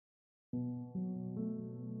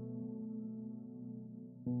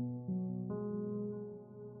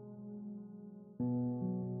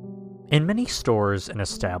In many stores and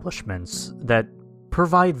establishments that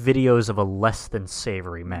provide videos of a less than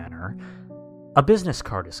savory manner, a business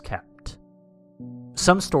card is kept.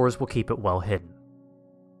 Some stores will keep it well hidden,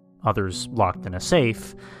 others locked in a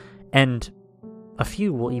safe, and a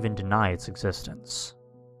few will even deny its existence.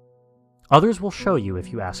 Others will show you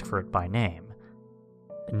if you ask for it by name.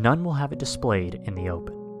 None will have it displayed in the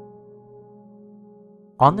open.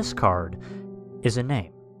 On this card is a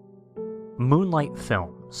name, Moonlight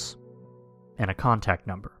Films, and a contact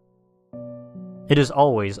number. It is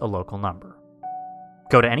always a local number.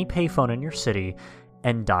 Go to any payphone in your city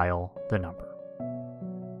and dial the number.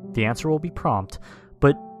 The answer will be prompt,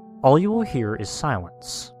 but all you will hear is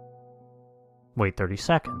silence. Wait 30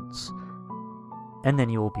 seconds, and then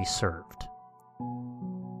you will be served.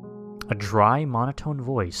 A dry, monotone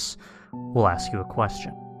voice will ask you a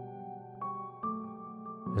question.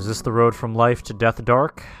 Is this the road from life to death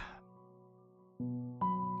dark?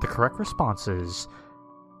 The correct response is,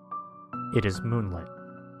 it is moonlit.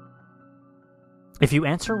 If you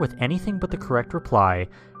answer with anything but the correct reply,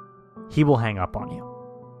 he will hang up on you.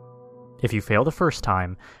 If you fail the first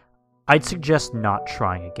time, I'd suggest not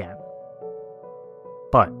trying again.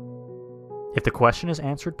 But if the question is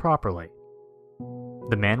answered properly,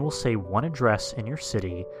 the man will say one address in your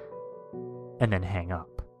city and then hang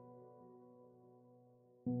up.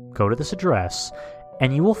 Go to this address,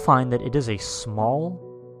 and you will find that it is a small,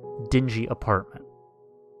 dingy apartment.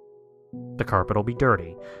 The carpet will be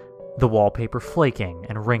dirty, the wallpaper flaking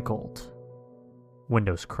and wrinkled,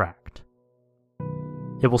 windows cracked.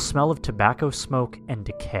 It will smell of tobacco smoke and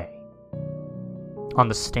decay. On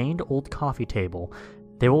the stained old coffee table,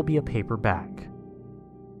 there will be a paper bag.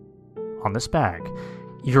 On this bag,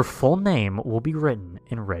 your full name will be written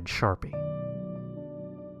in red Sharpie.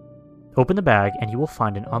 Open the bag and you will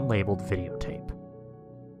find an unlabeled videotape.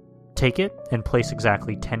 Take it and place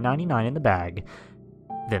exactly $10.99 in the bag,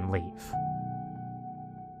 then leave.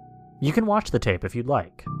 You can watch the tape if you'd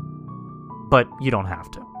like, but you don't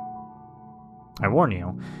have to. I warn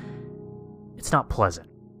you, it's not pleasant.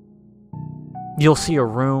 You'll see a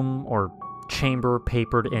room or chamber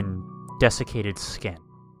papered in desiccated skin.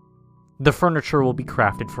 The furniture will be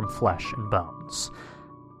crafted from flesh and bones.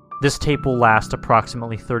 This tape will last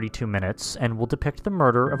approximately 32 minutes and will depict the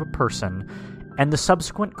murder of a person and the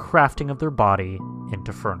subsequent crafting of their body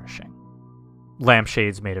into furnishing.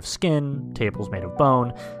 Lampshades made of skin, tables made of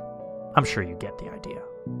bone. I'm sure you get the idea.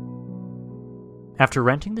 After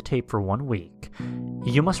renting the tape for 1 week,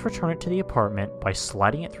 you must return it to the apartment by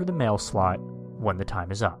sliding it through the mail slot when the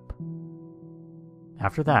time is up.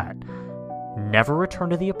 After that, never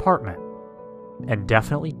return to the apartment, and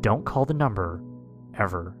definitely don't call the number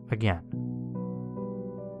ever again.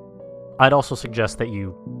 I'd also suggest that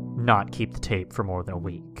you not keep the tape for more than a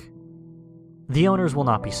week. The owners will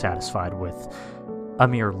not be satisfied with a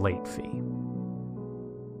mere late fee.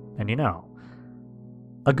 And you know,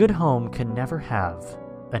 a good home can never have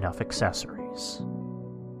enough accessories.